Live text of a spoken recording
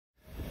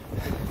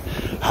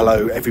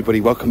Hello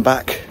everybody, welcome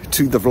back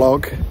to the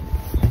vlog.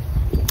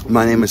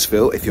 My name is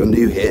Phil. If you're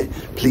new here,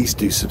 please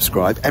do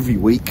subscribe. Every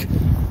week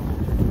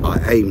I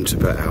aim to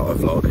put out a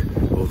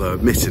vlog, although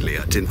admittedly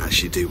I didn't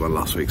actually do one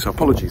last week, so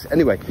apologies.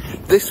 Anyway,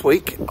 this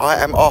week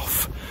I am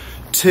off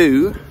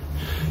to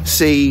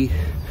see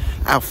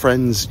our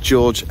friends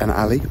George and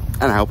Ali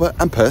and Albert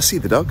and Percy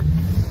the dog.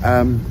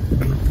 I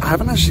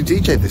haven't actually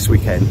DJ'd this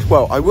weekend.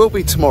 Well, I will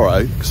be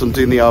tomorrow because I'm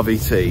doing the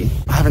RVT.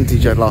 I haven't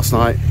DJ'd last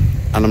night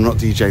and I'm not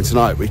DJing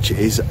tonight, which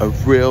is a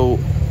real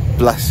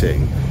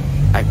blessing,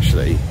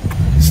 actually.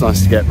 It's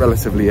nice to get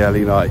relatively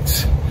early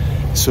nights.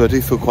 So I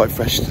do feel quite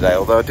fresh today,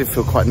 although I did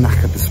feel quite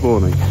knackered this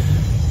morning.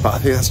 But I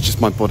think that's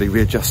just my body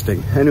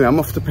readjusting. Anyway, I'm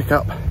off to pick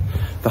up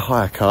the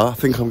hire car. I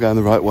think I'm going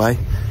the right way.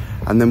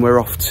 And then we're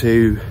off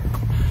to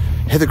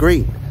Hither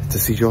Green to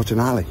see George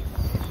and Ali.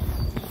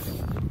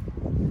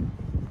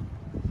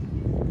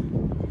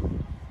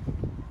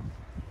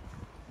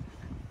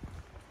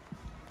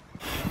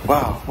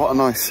 Wow, what a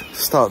nice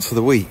start to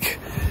the week.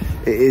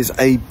 It is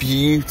a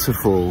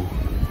beautiful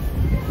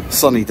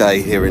sunny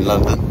day here in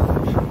London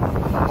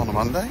on a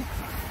Monday.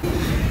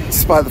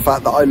 Despite the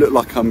fact that I look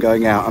like I'm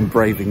going out and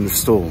braving the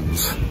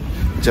storms.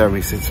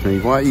 Jeremy said to me,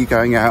 why are you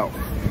going out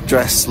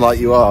dressed like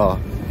you are?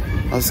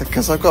 I said,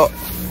 because I've got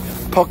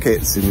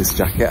pockets in this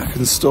jacket. I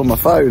can store my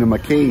phone and my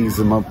keys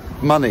and my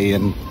money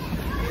and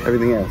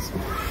everything else.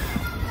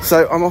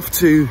 So I'm off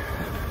to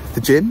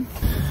the gym,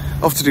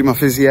 off to do my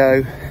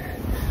physio.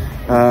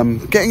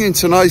 Getting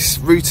into a nice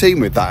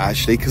routine with that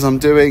actually, because I'm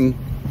doing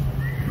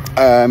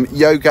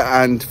yoga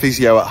and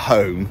physio at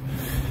home,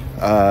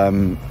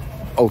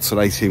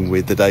 alternating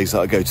with the days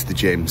that I go to the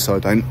gym. So I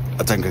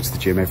don't go to the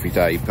gym every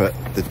day, but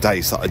the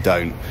days that I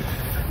don't,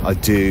 I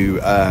do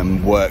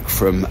work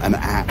from an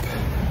app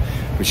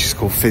which is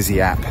called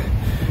PhysiApp,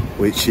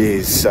 which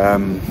is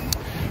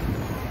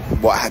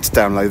what I had to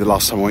download the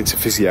last time I went to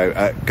physio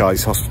at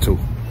Guy's Hospital,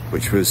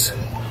 which was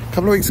a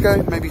couple of weeks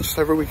ago, maybe just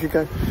over a week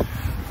ago.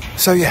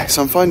 So yeah,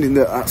 so I'm finding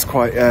that that's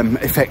quite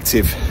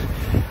effective,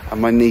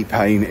 and my knee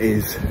pain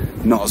is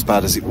not as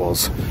bad as it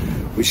was,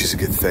 which is a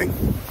good thing.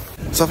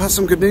 So I've had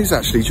some good news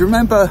actually. Do you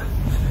remember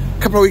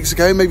a couple of weeks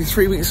ago, maybe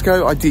 3 weeks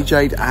ago, I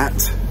DJ'd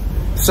at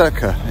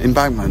Circa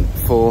Embankment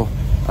for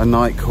a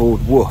night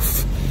called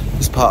Woof,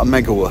 as part of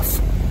Mega Woof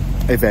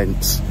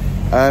events.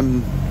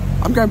 I'm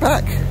going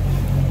back.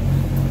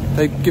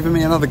 They've given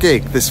me another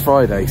gig this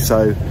Friday,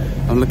 so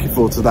I'm looking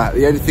forward to that.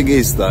 The only thing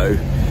is though,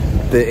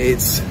 that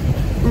it's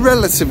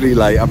relatively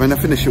late. I mean, I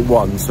finish at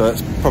 1, so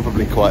that's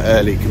probably quite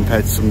early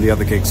compared to some of the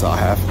other gigs that I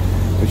have,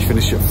 which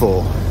finish at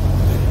 4.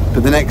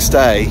 But the next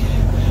day,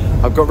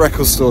 I've got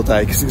record store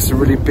day because it's a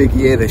really big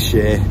year this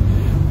year.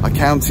 I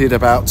counted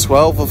about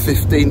 12 or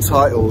 15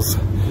 titles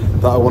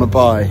that I want to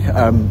buy.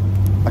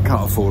 I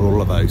can't afford all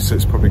of those, so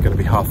it's probably going to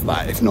be half of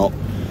that, if not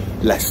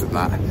less than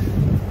that.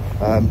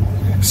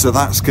 So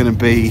that's going to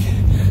be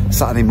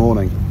Saturday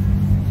morning.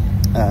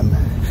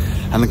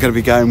 And I'm going to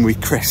be going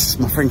with Chris,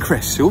 my friend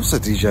Chris, who also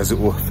DJs at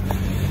Woof,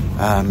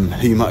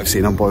 who you might have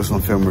seen on Boys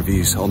on Film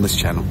reviews on this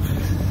channel.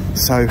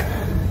 So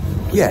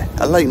yeah,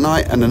 a late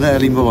night and an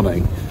early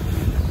morning,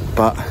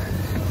 but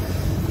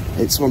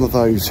it's one of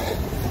those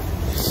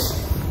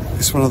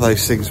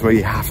things where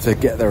you have to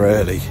get there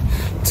early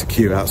to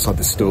queue outside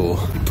the store.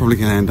 Probably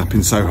going to end up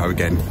in Soho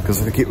again, because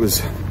I think it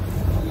was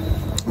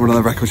one of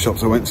the record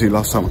shops I went to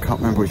last time. I can't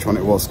remember which one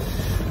it was,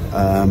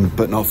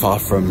 but not far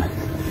from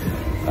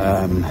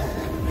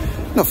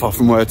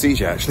where I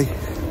DJ actually,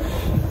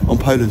 on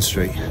Poland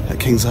Street at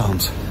King's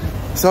Arms.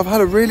 So I've had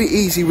a really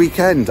easy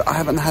weekend. I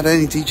haven't had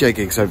any DJ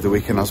gigs over the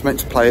weekend. I was meant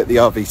to play at the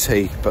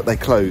RVT, but they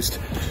closed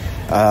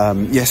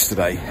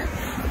yesterday.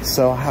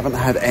 So I haven't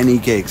had any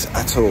gigs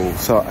at all.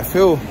 So I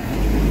feel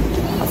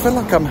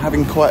like I'm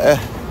having quite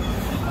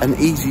an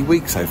easy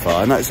week so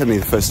far. I know it's only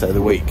the first day of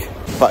the week,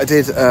 but I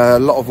did a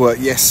lot of work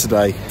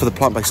yesterday for the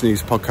Plant-Based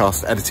News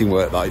podcast editing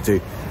work that I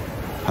do.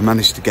 I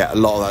managed to get a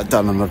lot of that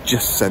done, and I've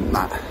just sent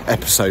that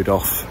episode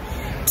off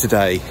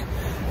today.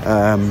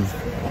 Going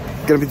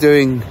to be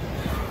doing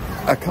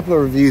a couple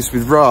of reviews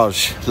with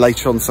Raj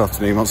later on this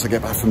afternoon once I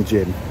get back from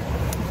gym,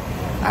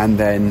 and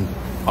then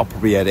I'll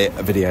probably edit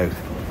a video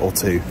or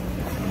two.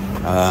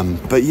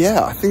 But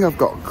yeah, I think I've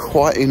got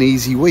quite an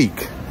easy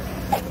week.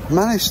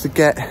 Managed to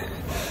get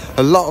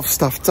a lot of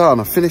stuff done.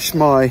 I finished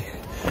my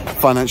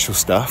financial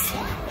stuff,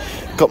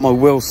 got my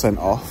will sent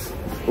off,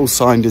 all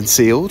signed and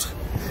sealed.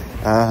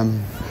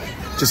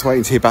 Just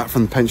waiting to hear back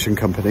from the pension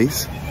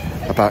companies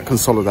about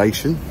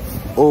consolidation.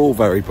 All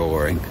very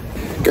boring.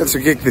 Going to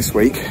a gig this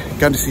week.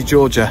 Going to see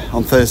Georgia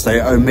on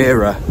Thursday at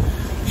Omera.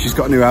 She's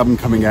got a new album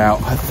coming out,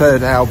 her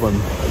 3rd album,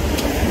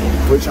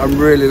 which I'm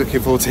really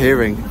looking forward to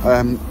hearing.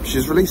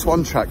 She's released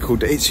one track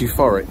called It's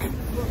Euphoric,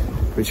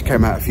 which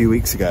came out a few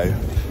weeks ago.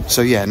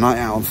 So yeah, night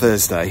out on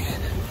Thursday,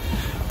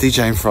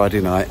 DJing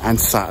Friday night and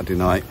Saturday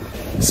night.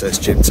 So it's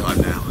gym time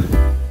now.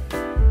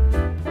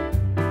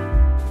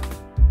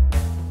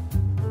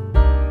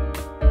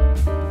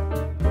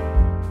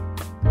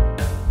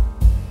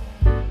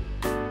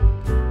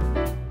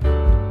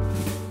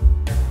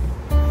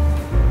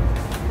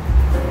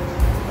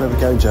 Where are we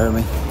going,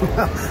 Jeremy?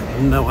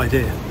 No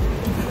idea.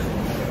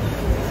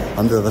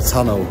 Under the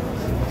tunnel.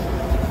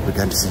 We're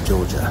going to see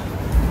Georgia.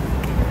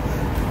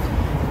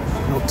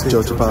 Not too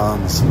Georgia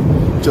Barnes.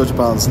 Georgia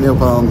Barnes, Neil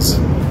Barnes'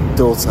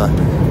 daughter.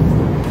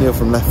 Neil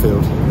from left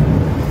field.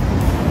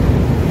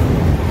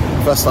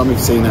 First time we've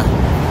seen her.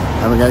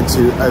 And we're going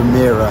to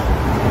Omera,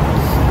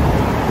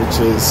 which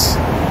is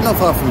not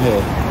far from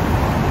here.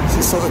 Is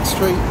it Southwark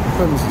Street?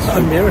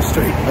 Omera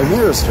Street.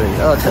 Omera Street,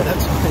 oh, okay.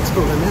 That's what it's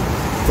called,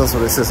 Omera. That's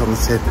what it says on the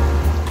tin.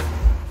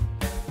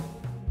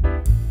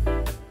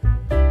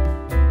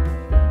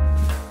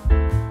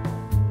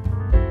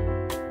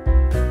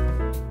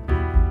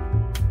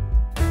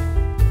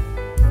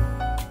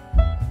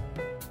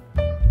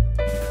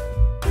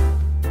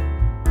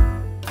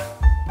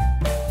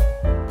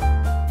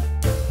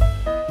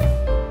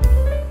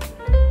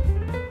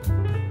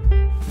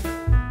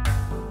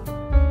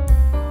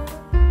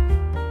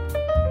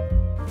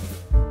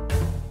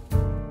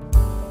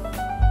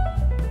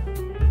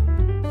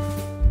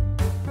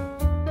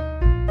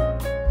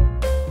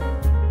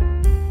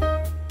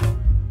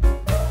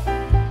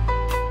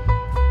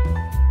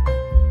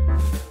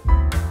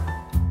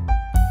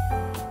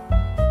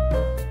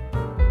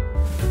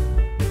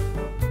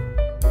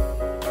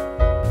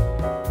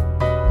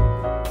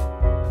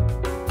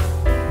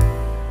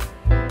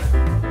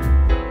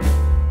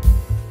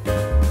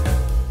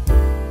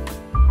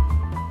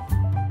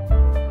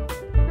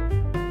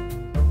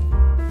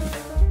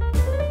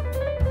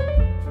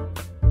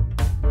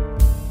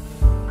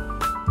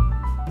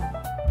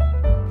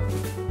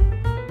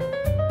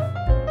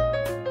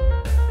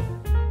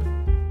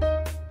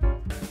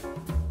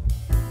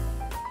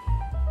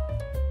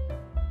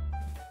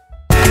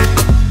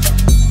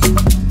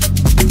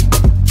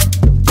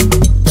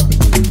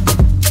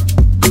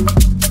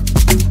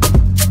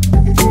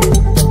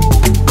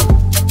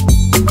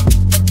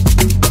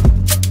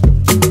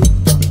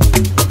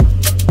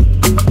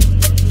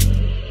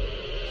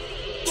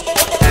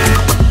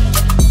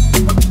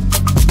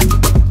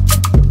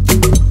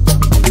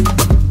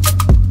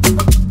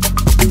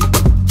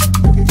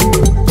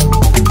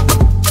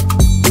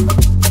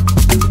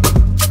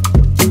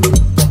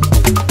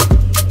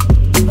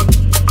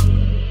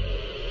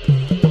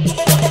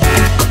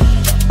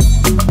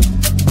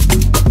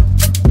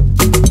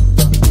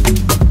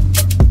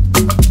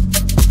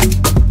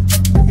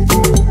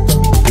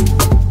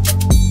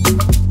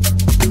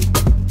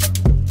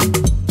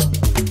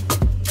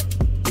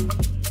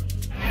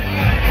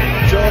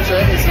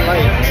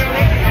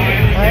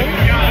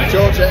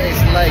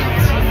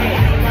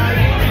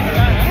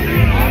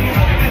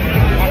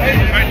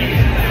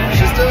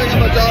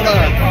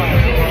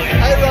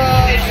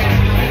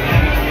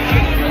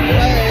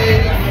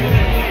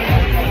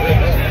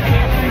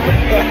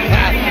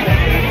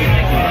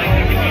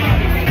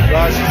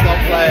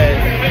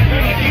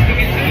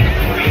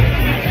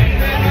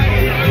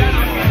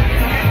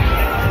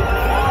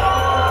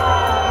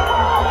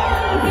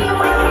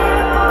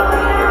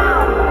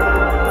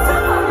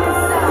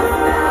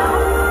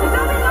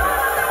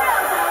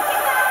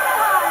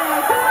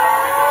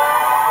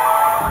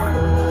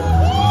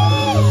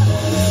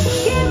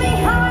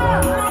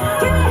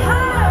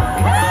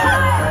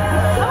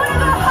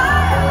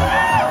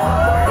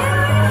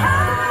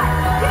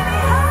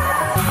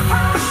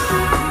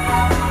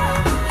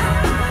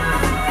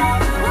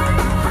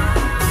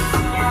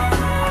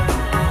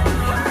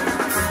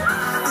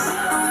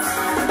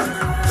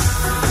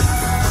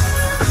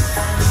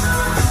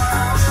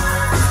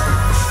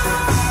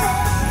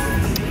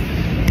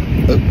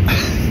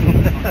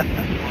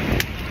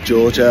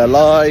 Georgia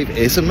live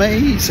is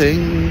amazing,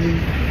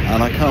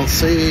 and I can't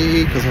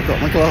see because I've got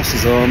my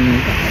glasses on.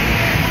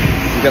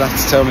 You're gonna have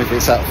to tell me if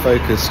it's out of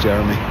focus,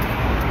 Jeremy.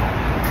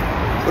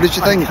 What did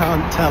you think? I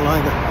can't tell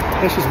either.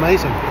 This is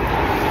amazing.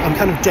 I'm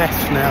kind of deaf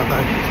now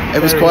though.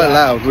 It was quite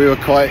loud. We were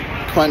quite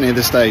near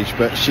the stage,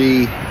 but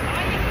she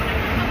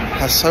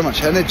has so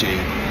much energy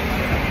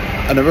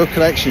and a real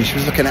connection. She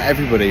was looking at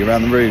everybody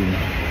around the room.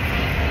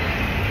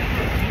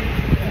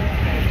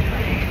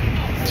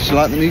 Did you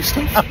like the new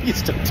stuff? Oh, you're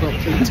still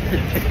talking to me.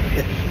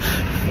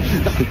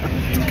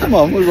 Come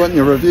on, we want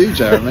your review,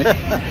 Jeremy.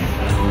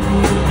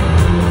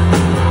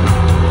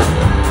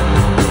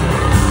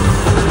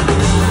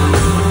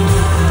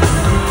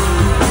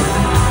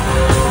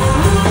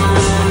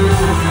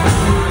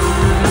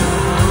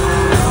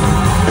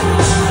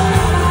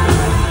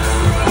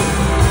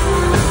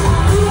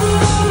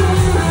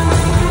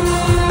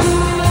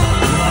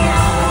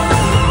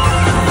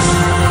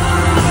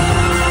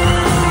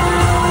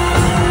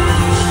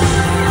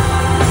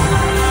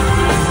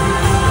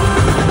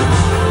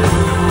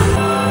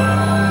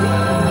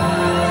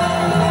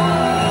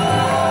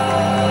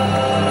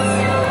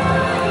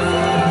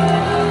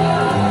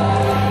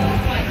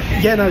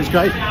 Yeah, no, it was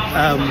great.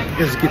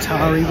 There's a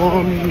guitar-y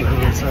one.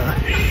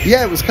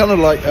 Yeah, it was kind of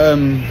like, I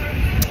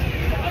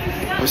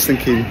was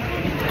thinking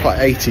quite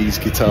 80s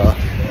guitar.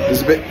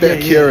 There's a bit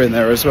of Cure in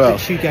there as well. A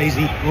bit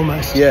shoegazy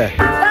almost. Yeah.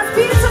 That's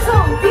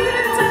beautiful, beautiful.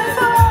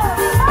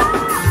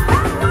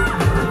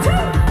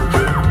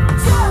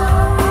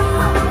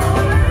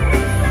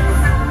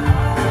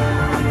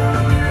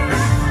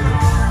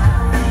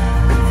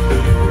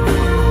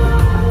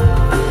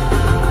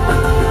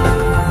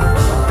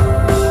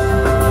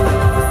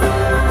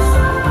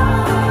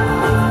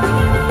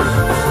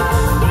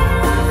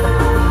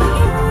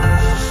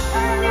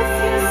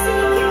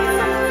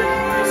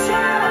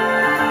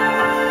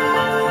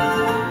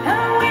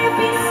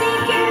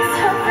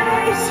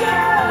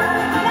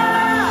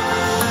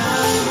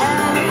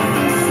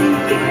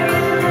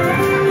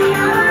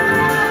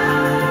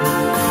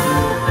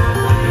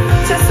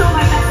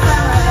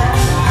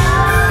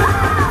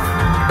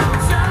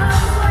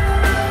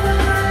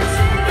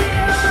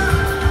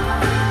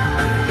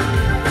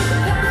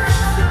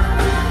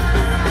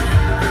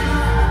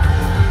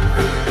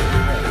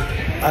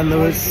 and there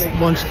was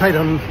one she played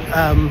on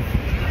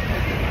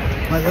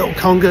like little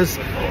congas,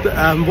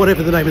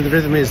 whatever the name of the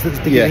rhythm is, that's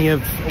the beginning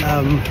of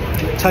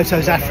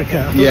Toto's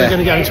Africa. I thought they were going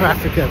to go into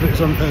Africa, but it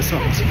was on her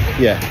songs.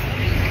 Yeah,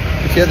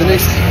 the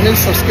new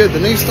stuff's good. The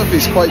new stuff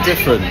is quite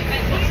different.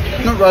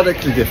 Not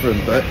radically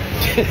different, but...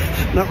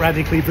 Not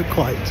radically, but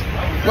quite.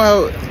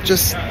 Well,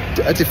 just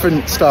a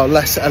different style,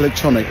 less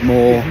electronic,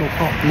 more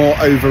pop. More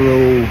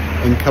overall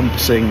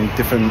encompassing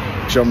different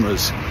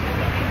genres.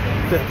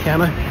 Bit of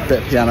piano.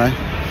 Bit of piano.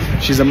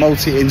 She's a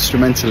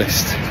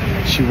multi-instrumentalist.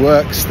 She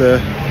works the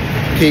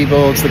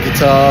keyboards, the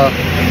guitar,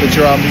 the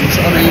drums,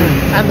 I mean...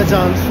 And the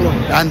dance floor.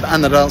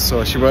 And the dance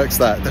floor. She works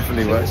that,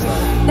 definitely works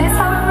that. Let's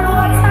have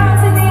everyone's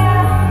hands in the air.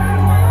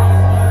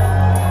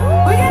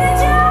 We're gonna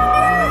jump!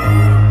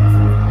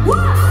 1,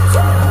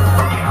 2.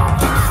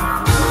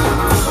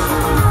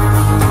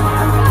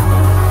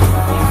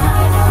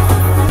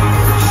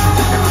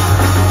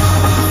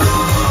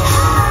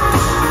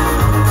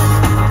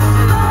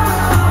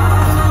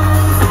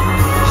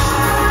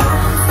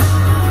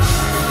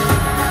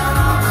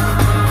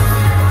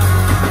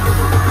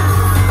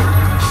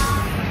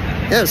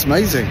 Yeah, it's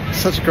amazing.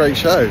 Such a great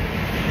show.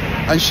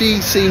 And she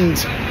seemed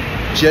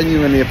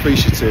genuinely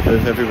appreciative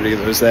of everybody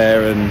that was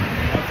there and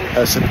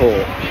her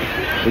support,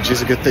 which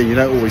is a good thing. You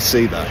don't always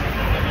see that.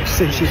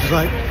 Since she was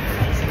like,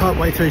 part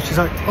way through, she's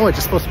like, oh, I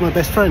just spotted my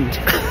best friend.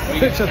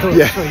 Which I thought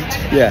was sweet.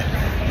 Yeah,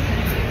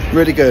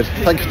 really good.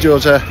 Thank you,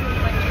 Georgia.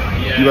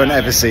 You won't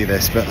ever see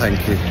this, but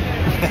thank you.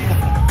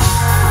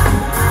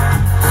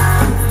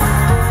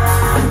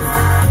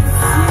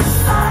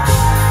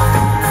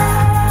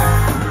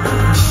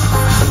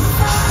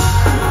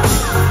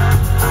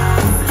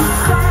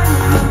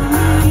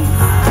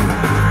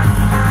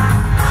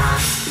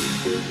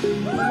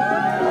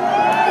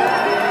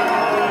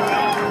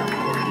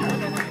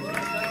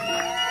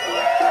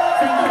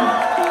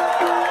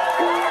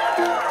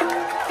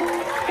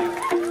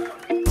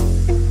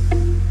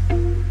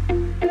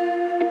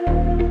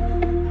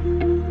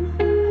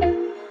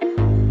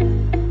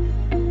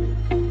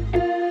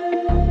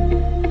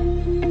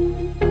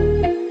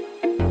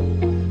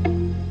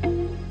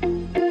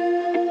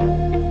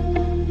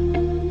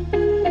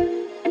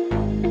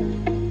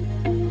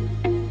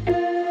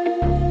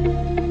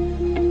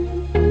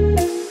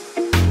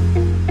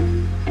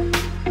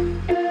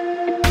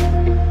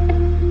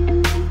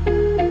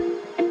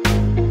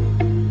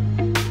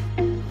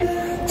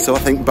 So I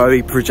think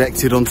Bowie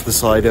projected onto the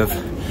side of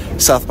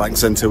South Bank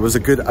Centre was a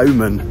good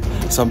omen.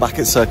 So I'm back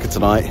at Circa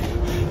tonight,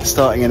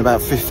 starting in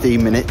about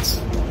 15 minutes,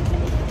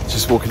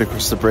 just walking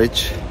across the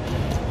bridge,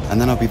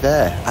 and then I'll be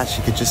there.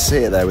 Actually, you could just see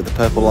it there with the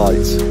purple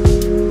lights.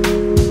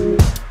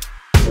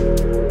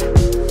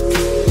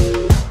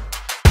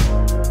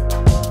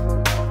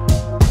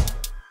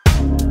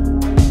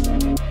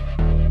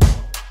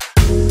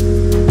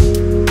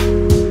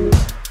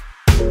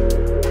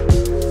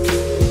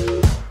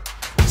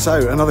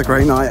 So, another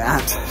great night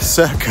at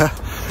Circa.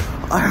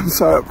 I am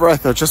so out of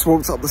breath. I just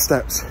walked up the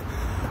steps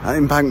at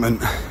Embankment.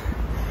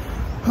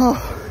 Oh.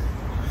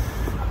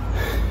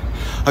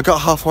 I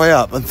got halfway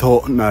up and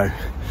thought, no,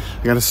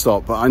 I'm going to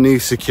stop. But I knew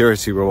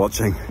security were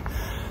watching.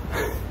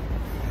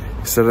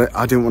 So that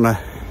I didn't want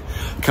to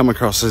come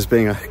across as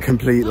being a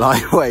complete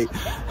lightweight.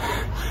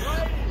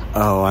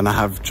 Oh, and I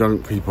have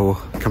drunk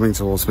people coming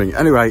towards me.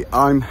 Anyway,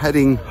 I'm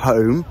heading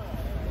home.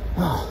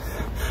 Oh.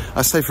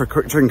 I stayed for a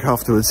quick drink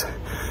afterwards.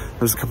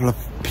 There's a couple of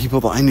people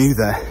that I knew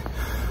there.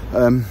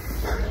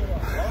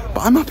 But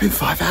I'm up in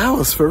 5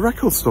 hours for a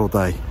record store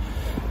day.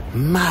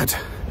 Mad,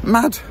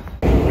 mad.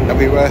 It'll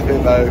be worth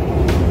it though.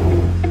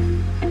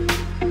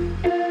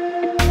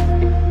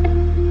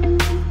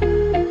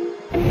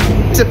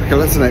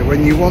 Typical, isn't it?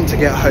 When you want to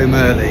get home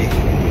early,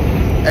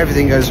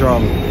 everything goes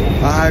wrong.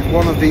 I had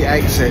one of the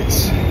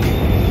exits,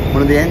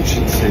 one of the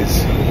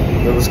entrances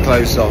that was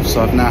closed off,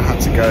 so I've now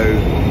had to go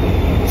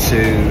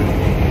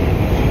to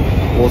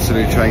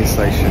Waterloo train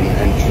station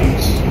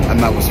entrance, and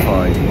that was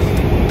fine.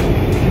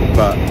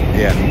 But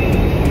yeah,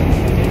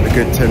 a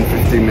good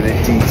 10-15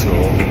 minute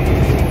detour.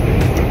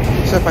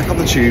 So back on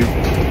the tube,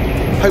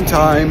 home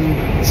time,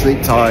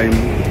 sleep time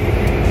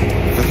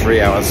for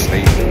 3 hours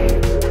sleep.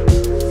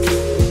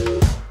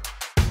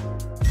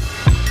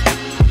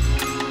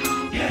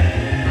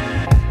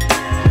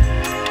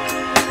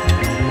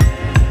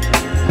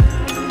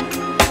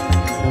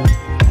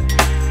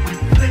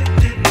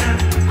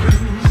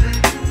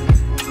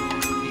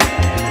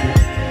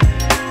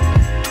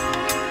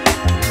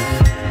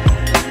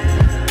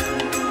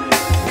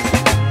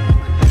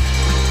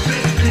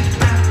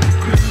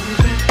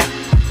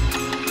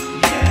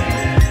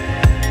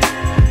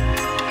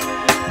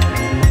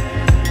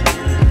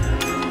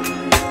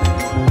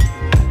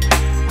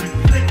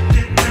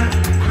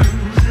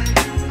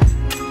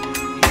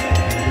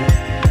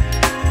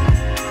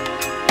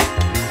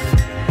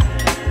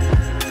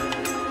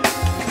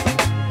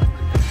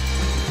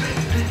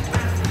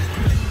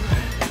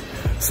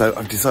 So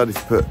I've decided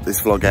to put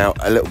this vlog out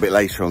a little bit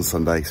later on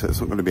Sunday, so it's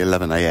not going to be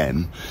 11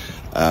 AM.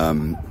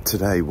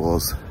 Today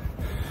was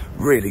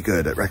really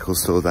good at Record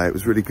Store Day. It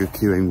was really good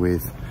queuing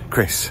with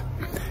Chris.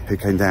 who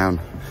came down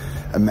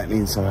and met me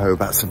in Soho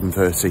about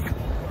 7:30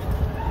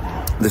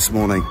 this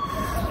morning.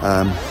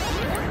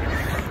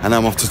 And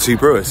I'm off to Two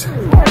Brewers.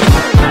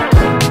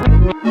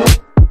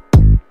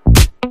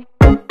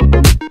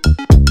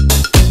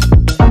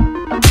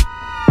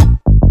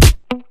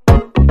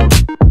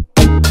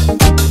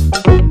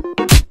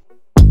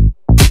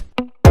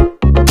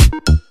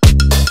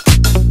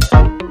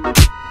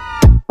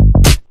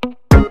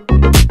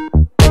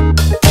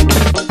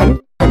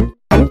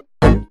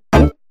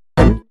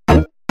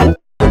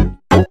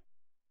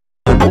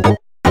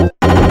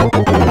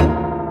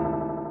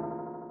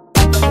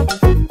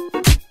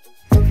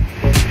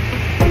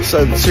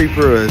 So the Two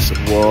Brewers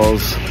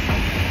was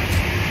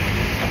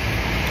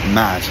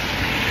mad,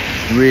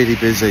 really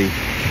busy.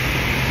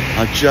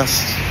 I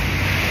just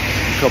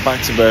got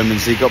back to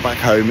Bermondsey, got back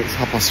home, it's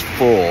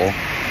 4:30.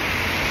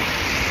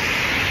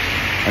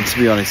 And to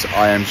be honest,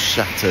 I am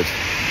shattered.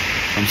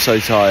 I'm so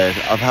tired.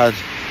 I've had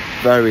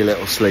very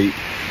little sleep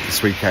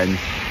this weekend.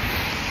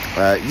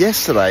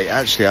 Yesterday,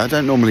 actually, I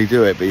don't normally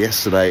do it, but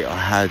yesterday I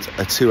had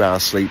a 2-hour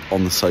sleep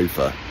on the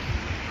sofa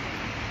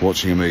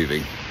watching a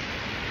movie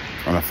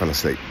and I fell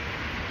asleep.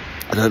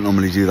 I don't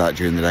normally do that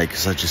during the day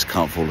because I just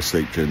can't fall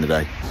asleep during the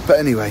day. But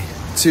anyway,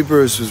 Two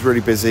Brewers was really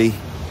busy,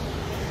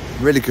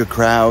 really good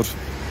crowd.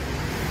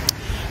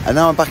 And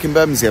now I'm back in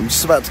Bermondsey. I'm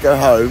just about to go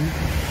home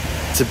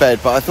to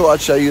bed, but I thought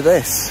I'd show you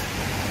this.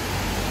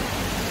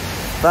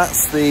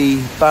 That's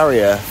the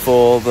barrier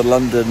for the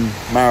London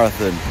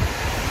Marathon,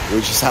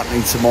 which is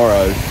happening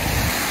tomorrow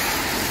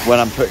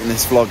when I'm putting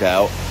this vlog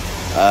out.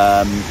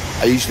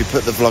 I usually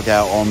put the vlog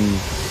out on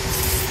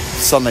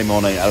Sunday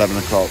morning at 11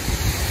 o'clock.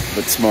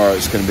 But tomorrow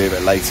it's going to be a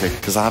bit later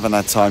because I haven't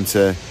had time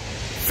to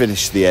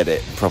finish the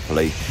edit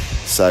properly.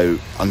 So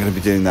I'm going to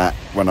be doing that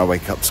when I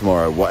wake up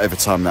tomorrow, whatever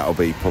time that'll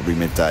be, probably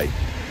midday.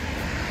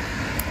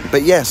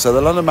 But yeah, so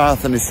the London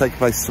Marathon is taking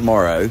place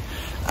tomorrow.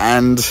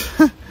 And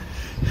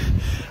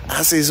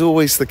as is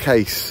always the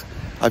case,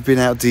 I've been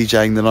out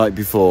DJing the night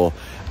before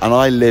and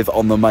I live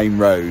on the main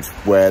road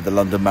where the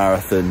London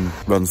Marathon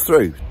runs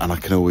through. And I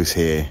can always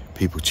hear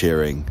people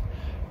cheering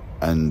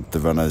and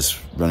the runners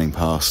running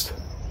past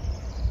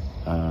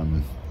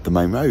the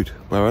main road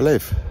where I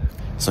live.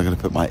 So I'm going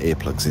to put my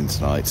earplugs in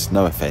tonight.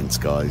 No offence,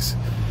 guys,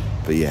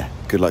 but yeah,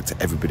 good luck to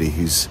everybody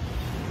who's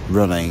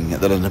running at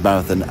the London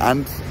Marathon.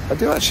 And I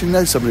do actually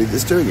know somebody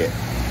that's doing it.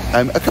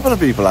 A couple of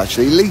people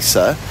actually.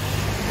 Lisa,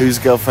 who's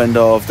a girlfriend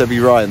of Debbie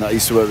Ryan that I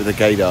used to work with at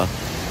Gaydar,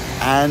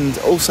 and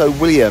also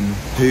William,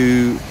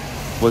 who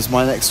was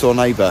my next door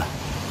neighbour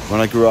when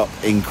I grew up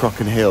in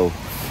Crocken Hill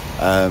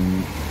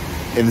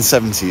in the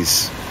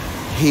 70s.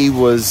 He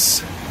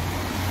was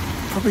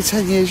probably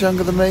 10 years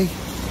younger than me.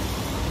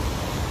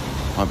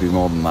 Might be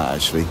more than that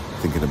actually,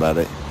 thinking about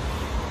it.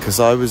 Because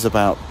I was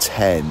about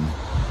 10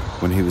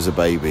 when he was a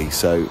baby.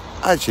 So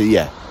actually,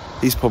 yeah,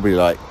 he's probably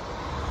like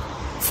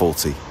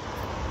 40,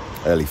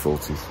 early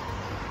 40s.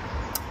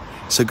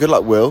 So good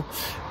luck, Will.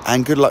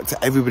 And good luck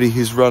to everybody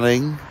who's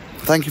running.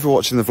 Thank you for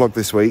watching the vlog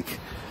this week.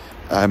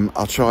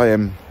 I'll try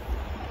and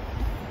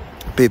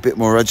be a bit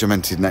more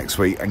regimented next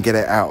week and get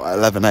it out at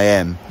 11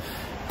 AM.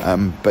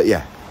 But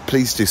yeah,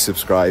 please do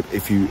subscribe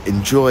if you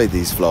enjoy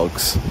these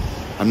vlogs.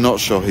 I'm not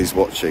sure who's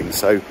watching,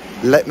 so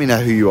let me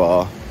know who you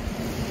are.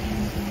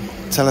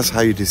 Tell us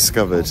how you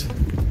discovered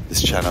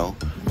this channel,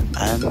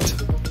 and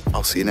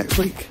I'll see you next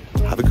week.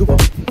 Have a good one.